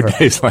 That's what that would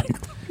taste like.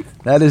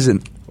 That is a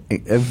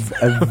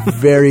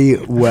very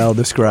well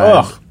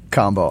described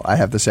combo, I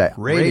have to say.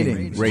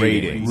 Ratings.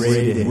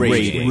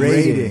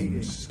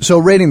 So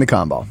rating the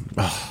combo.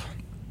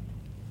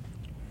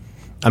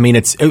 I mean,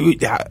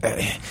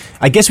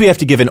 I guess we have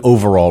to give an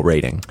overall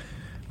rating.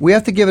 We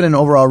have to give it an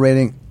overall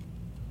rating.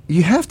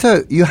 You have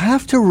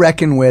to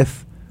reckon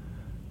with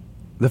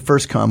the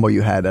first combo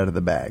you had out of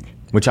the bag,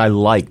 which I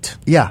liked.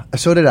 Yeah,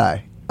 so did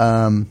I.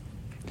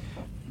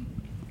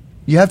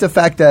 You have to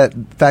factor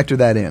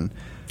that in.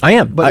 I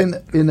am, but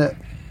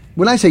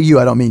when I say you,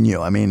 I don't mean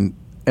you. I mean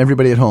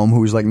everybody at home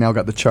who's like now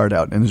got the chart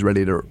out and is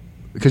ready to,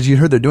 because you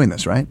heard they're doing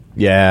this, right?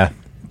 Yeah.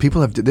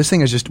 People have this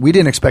thing is just, we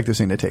didn't expect this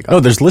thing to take off. Oh,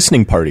 there's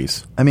listening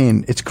parties. I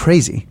mean, it's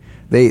crazy.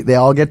 They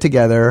all get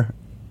together.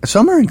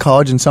 Some are in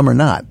college and some are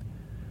not.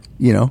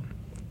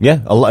 Yeah,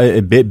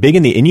 a bit big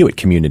in the Inuit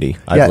community.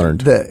 I've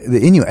learned the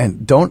Inuit,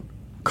 and don't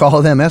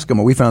call them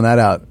Eskimo. We found that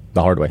out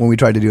the hard way when we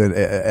tried to do a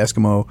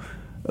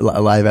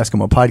live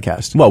Eskimo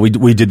podcast. Well,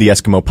 we did the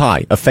Eskimo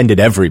pie. Offended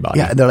everybody.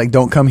 Yeah, they're like,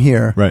 don't come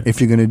here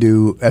if you're going to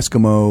do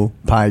Eskimo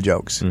pie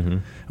jokes. Mm-hmm.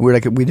 And we're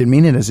like, we didn't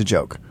mean it as a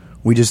joke.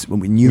 We just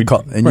you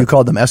called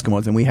them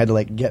Eskimos, and we had to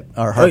like get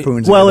our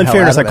harpoons. Well, in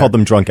fairness, I called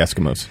them drunk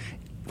Eskimos.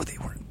 Well, they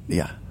weren't.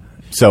 Yeah.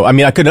 So I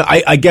mean,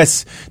 I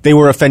guess they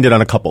were offended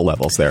on a couple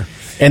levels there.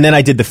 And then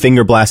I did the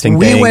finger blasting.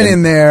 We went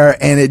in there,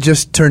 and it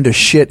just turned to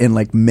shit in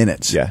like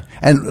minutes. Yeah.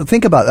 And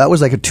think about it, that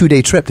was like a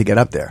 2-day trip to get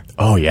up there.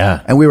 Oh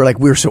yeah. And we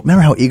were so.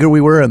 Remember how eager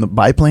we were in the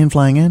biplane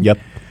flying in? Yep.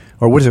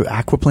 Or what is it,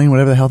 aquaplane,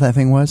 whatever the hell that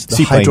thing was? The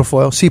seaplane.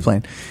 Hydrofoil,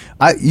 seaplane.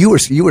 You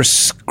were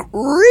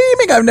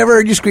screaming. I've never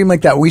heard you scream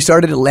like that. When we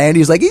started to land,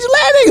 he's like, he's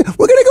landing.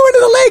 We're going to go into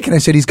the lake. And I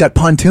said, he's got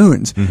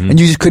pontoons. Mm-hmm. And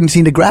you just couldn't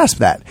seem to grasp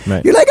that.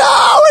 Right. You're like,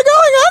 oh, we're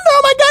going under.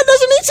 Oh, my God,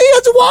 doesn't he see?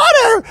 It's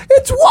water.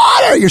 It's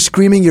water. You're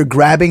screaming. You're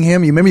grabbing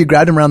him. You remember you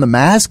grabbed him around the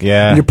mask?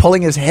 Yeah. And you're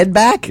pulling his head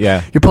back?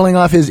 Yeah. You're pulling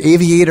off his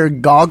aviator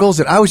goggles.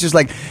 And I was just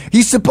like,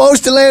 he's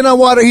supposed to land on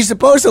water. He's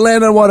supposed to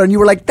land on water. And you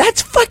were like,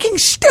 that's fucking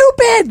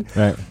stupid.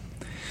 Right.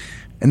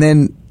 And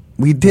then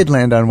we did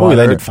land on water. Well, we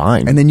landed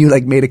fine. And then you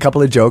like made a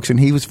couple of jokes, and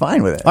he was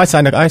fine with it. I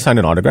signed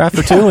an autograph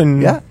or two,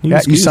 and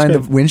you signed the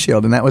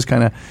windshield, and that was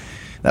kind of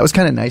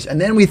nice. And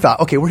then we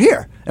thought, okay, we're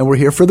here, and we're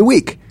here for the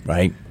week.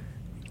 Right.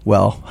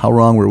 Well, how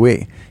wrong were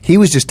we? He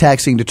was just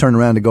taxiing to turn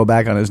around to go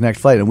back on his next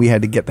flight, and we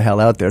had to get the hell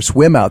out there,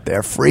 swim out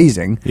there,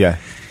 freezing. Yeah.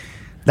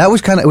 It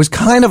was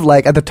kind of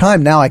like, at the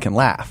time, now I can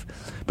laugh.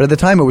 But But at the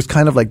time, it was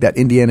kind of like that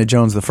Indiana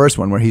Jones, the first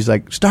one, where he's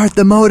like, "Start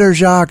the motor,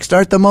 Jacques,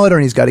 start the motor,"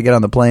 and he's got to get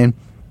on the plane.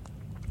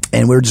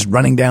 And we were just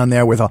running down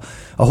there with a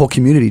whole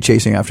community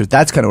chasing after us.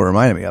 That's kind of what it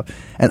reminded me of.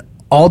 And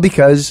all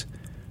because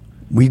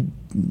we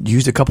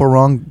used a couple of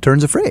wrong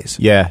turns of phrase.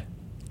 Yeah.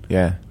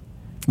 Yeah.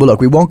 Well,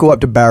 look, we won't go up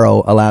to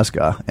Barrow,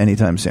 Alaska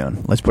anytime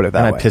soon. Let's put it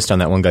that And way. I pissed on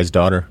that one guy's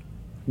daughter.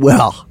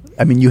 Well,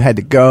 I mean, you had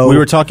to go. We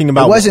were talking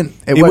about...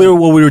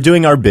 We were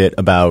doing our bit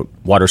about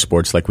water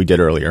sports like we did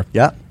earlier.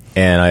 Yeah.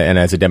 And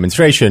as a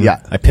demonstration,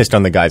 Yeah. I pissed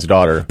on the guy's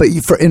daughter. But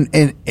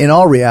in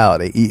all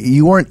reality,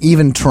 you weren't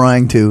even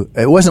trying to...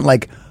 It wasn't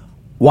like,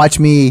 watch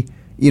me...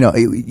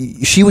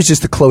 she was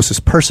just the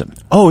closest person.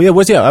 Oh, yeah, I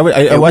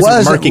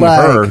wasn't marking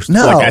her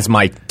as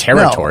my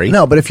territory.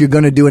 No, but if you're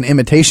going to do an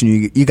imitation,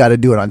 you got to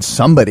do it on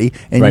somebody.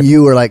 And Right.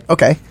 you were like,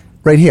 okay,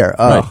 right here.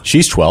 Oh, Right.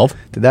 She's 12.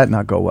 did that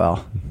not go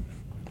well?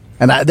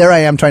 And there I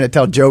am trying to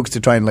tell jokes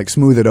to try and like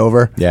smooth it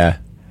over. Yeah.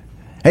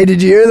 Hey,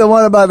 did you hear the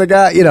one about the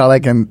guy?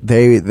 And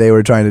they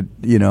were trying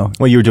to,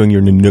 Well, you were doing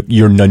your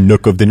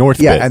Nanook of the North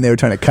yeah, bit. and they were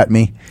trying to cut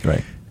me.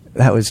 Right.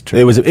 That was true.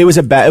 It was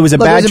a bad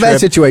bad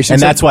situation. and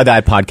So- that's why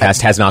that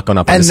podcast has not gone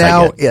up on And the site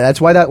now, yet. yeah,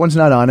 that's why that one's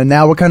not on. And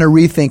now we're kind of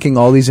rethinking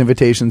all these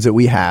invitations that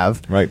we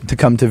have Right. to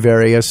come to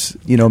various,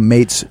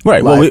 mates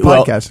Right. live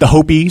Well, podcasts. the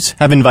Hopis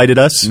have invited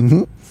us,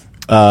 and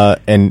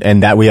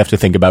that we have to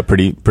think about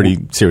pretty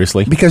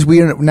seriously. Because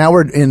we're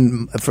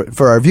in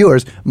for our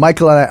viewers.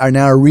 Michael and I are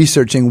now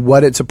researching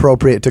what it's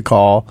appropriate to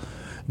call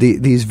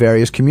these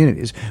various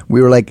communities.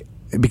 We were like,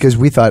 because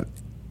we thought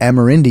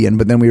Amerindian,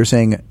 but then we were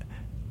saying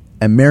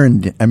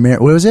Amerindian.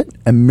 What was it?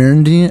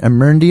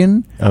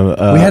 Amerindian.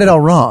 We had it all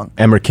wrong.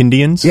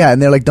 Amerkindians. Yeah,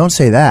 and they're like, don't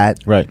say that.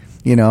 Right.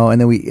 And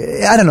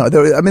then I don't know.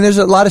 There's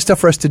a lot of stuff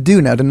for us to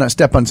do now to not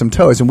step on some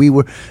toes. And we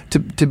were,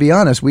 to be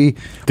honest, The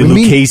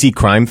Lucchese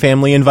crime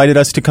family invited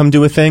us to come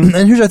do a thing.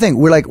 And here's the thing.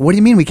 We're like, what do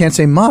you mean we can't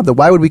say mob?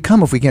 Why would we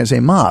come if we can't say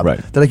mob? Right.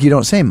 They're like, you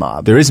don't say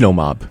mob. There is no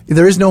mob.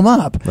 There is no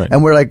mob. Right.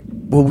 And we're like,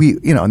 well,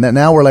 and then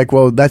now we're like,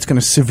 well, that's going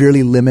to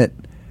severely limit.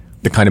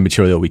 The kind of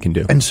material we can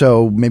do. And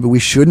so maybe we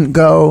shouldn't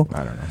go.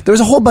 I don't know. There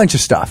was a whole bunch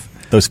of stuff.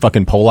 Those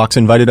fucking Polacks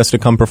invited us to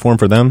come perform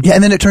for them. Yeah,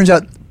 and then it turns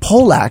out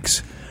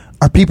Polacks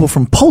are people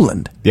from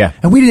Poland. Yeah.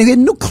 And we had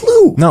no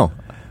clue. No.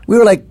 We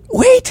were like,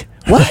 wait,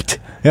 what?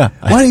 Yeah.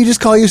 Why don't you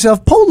just call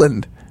yourself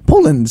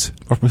Poland's?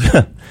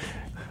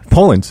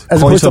 Poland's.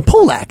 As opposed to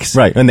Polacks.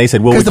 Right. And they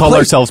said, well, we 'Cause the call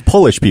place- ourselves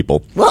Polish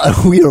people. Well,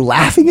 we were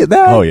laughing at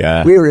that. Oh,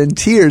 yeah. We were in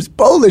tears.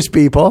 Polish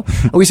people.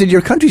 And we said, your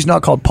country's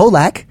not called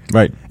Polak.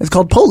 Right. It's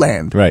called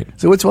Poland. Right.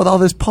 So what's with all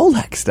this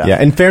Polak stuff? Yeah.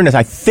 In fairness,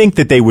 I think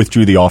that they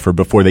withdrew the offer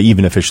before they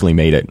even officially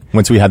made it,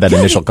 once we had that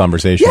initial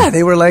conversation. Yeah,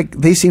 they were like,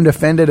 they seemed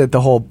offended at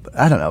the whole,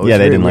 I don't know. It was Yeah,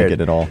 they very didn't like weird.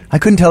 it at all. I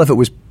couldn't tell if it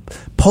was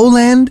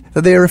Poland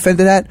that they were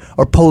offended at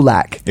or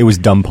Polak. It was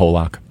dumb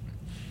Polak.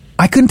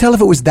 I couldn't tell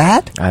if it was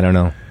that. I don't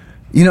know.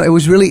 It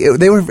was really,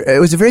 it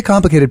was a very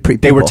complicated people.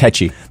 They were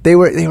tetchy. They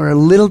were a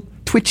little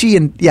twitchy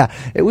and yeah,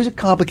 it was a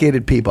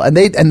complicated people. And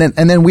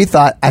then we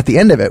thought at the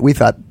end of it,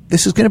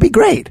 this is going to be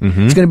great.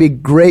 Mm-hmm. It's going to be a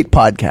great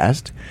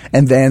podcast.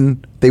 And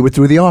then they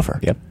withdrew the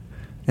offer. Yep.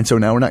 And so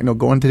now we're not going to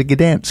go into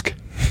Gdansk,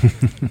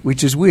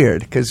 which is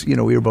weird because, we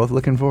were both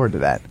looking forward to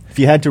that. If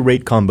you had to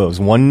rate combos,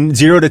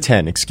 0 to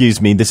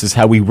 10, this is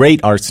how we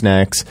rate our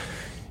snacks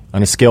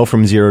on a scale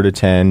from 0 to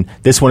 10.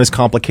 This one is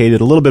complicated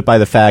a little bit by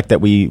the fact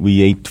that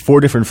we ate 4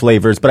 different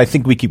flavors, but I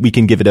think we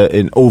can give it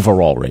an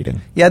overall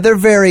rating. Yeah, they're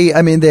very,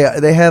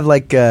 they have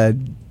like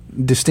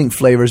distinct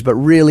flavors, but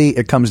really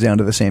it comes down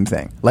to the same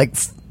thing. Like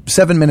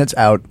 7 minutes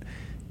out,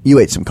 you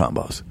ate some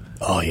combos.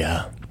 Oh,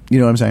 yeah. You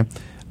know what I'm saying?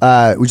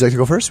 Would you like to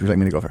go first? Or would you like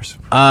me to go first?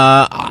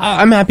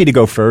 I'm happy to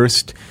go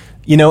first.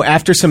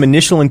 After some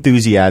initial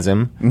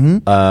enthusiasm,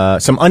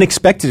 some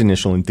unexpected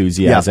initial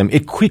enthusiasm,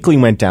 It quickly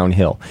went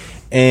downhill.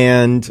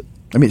 And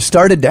it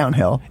started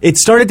downhill.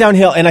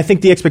 And I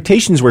think the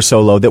expectations were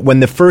so low that when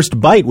the first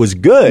bite was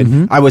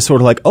good, I was sort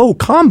of like, oh,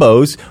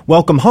 combos,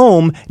 welcome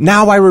home.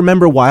 Now I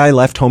remember why I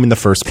left home in the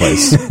first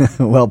place.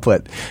 Well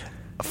put.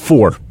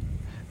 4.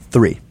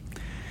 3.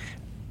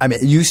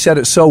 You said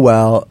it so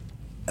well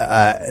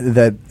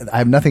that I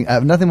have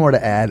nothing more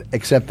to add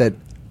except that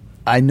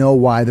I know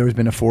why there has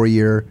been a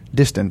 4-year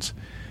distance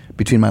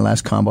between my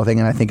last combo thing,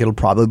 and I think it'll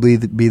probably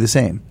be the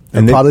same.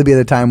 It'll probably be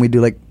the time we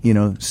do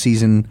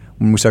season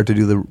when we start to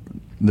do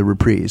the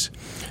reprise,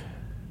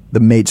 the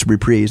mates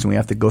reprise, and we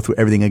have to go through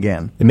everything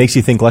again. It makes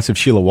you think less of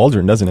Sheila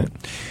Waldron, doesn't it?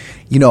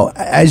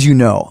 As you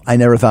know, I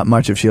never thought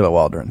much of Sheila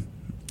Waldron.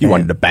 You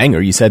wanted to bang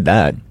her. You said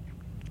that.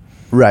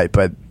 Right,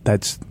 but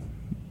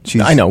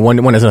I know. One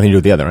has nothing to do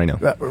with the other. I know.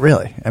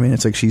 Really.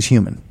 It's like she's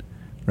human,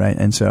 right?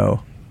 And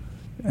so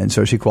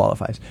she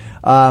qualifies.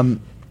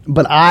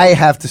 But I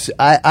have to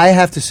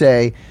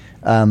say,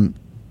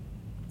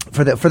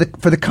 for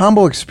the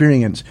combo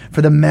experience,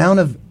 for the amount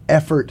of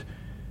effort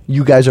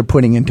you guys are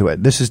putting into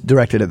it, this is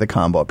directed at the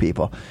combo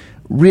people.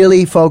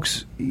 Really,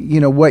 folks,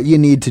 what you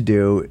need to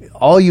do,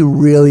 all you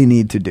really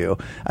need to do.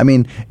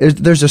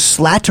 There's a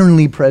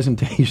slatternly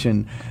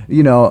presentation,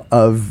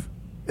 of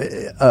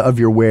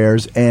your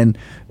wares, and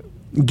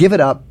give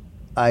it up,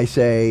 I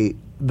say,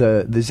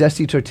 the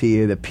zesty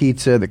tortilla, the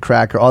pizza, the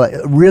cracker, all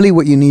that. Really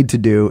what you need to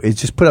do is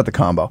just put out the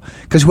combo.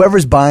 Because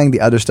whoever's buying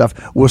the other stuff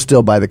will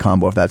still buy the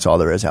combo if that's all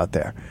there is out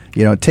there.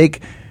 You know,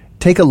 take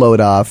a load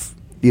off,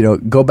 you know,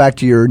 go back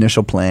to your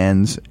initial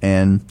plans,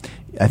 and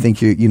I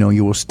think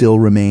you will still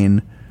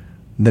remain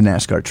the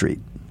NASCAR treat.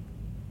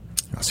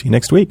 I'll see you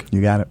next week.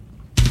 You got it.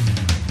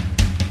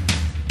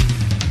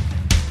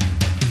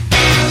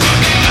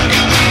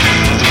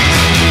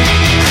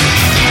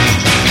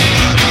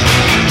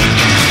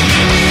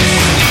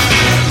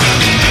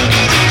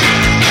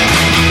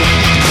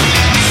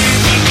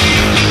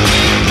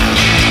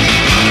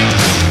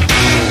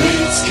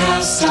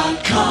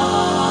 Bitscast.com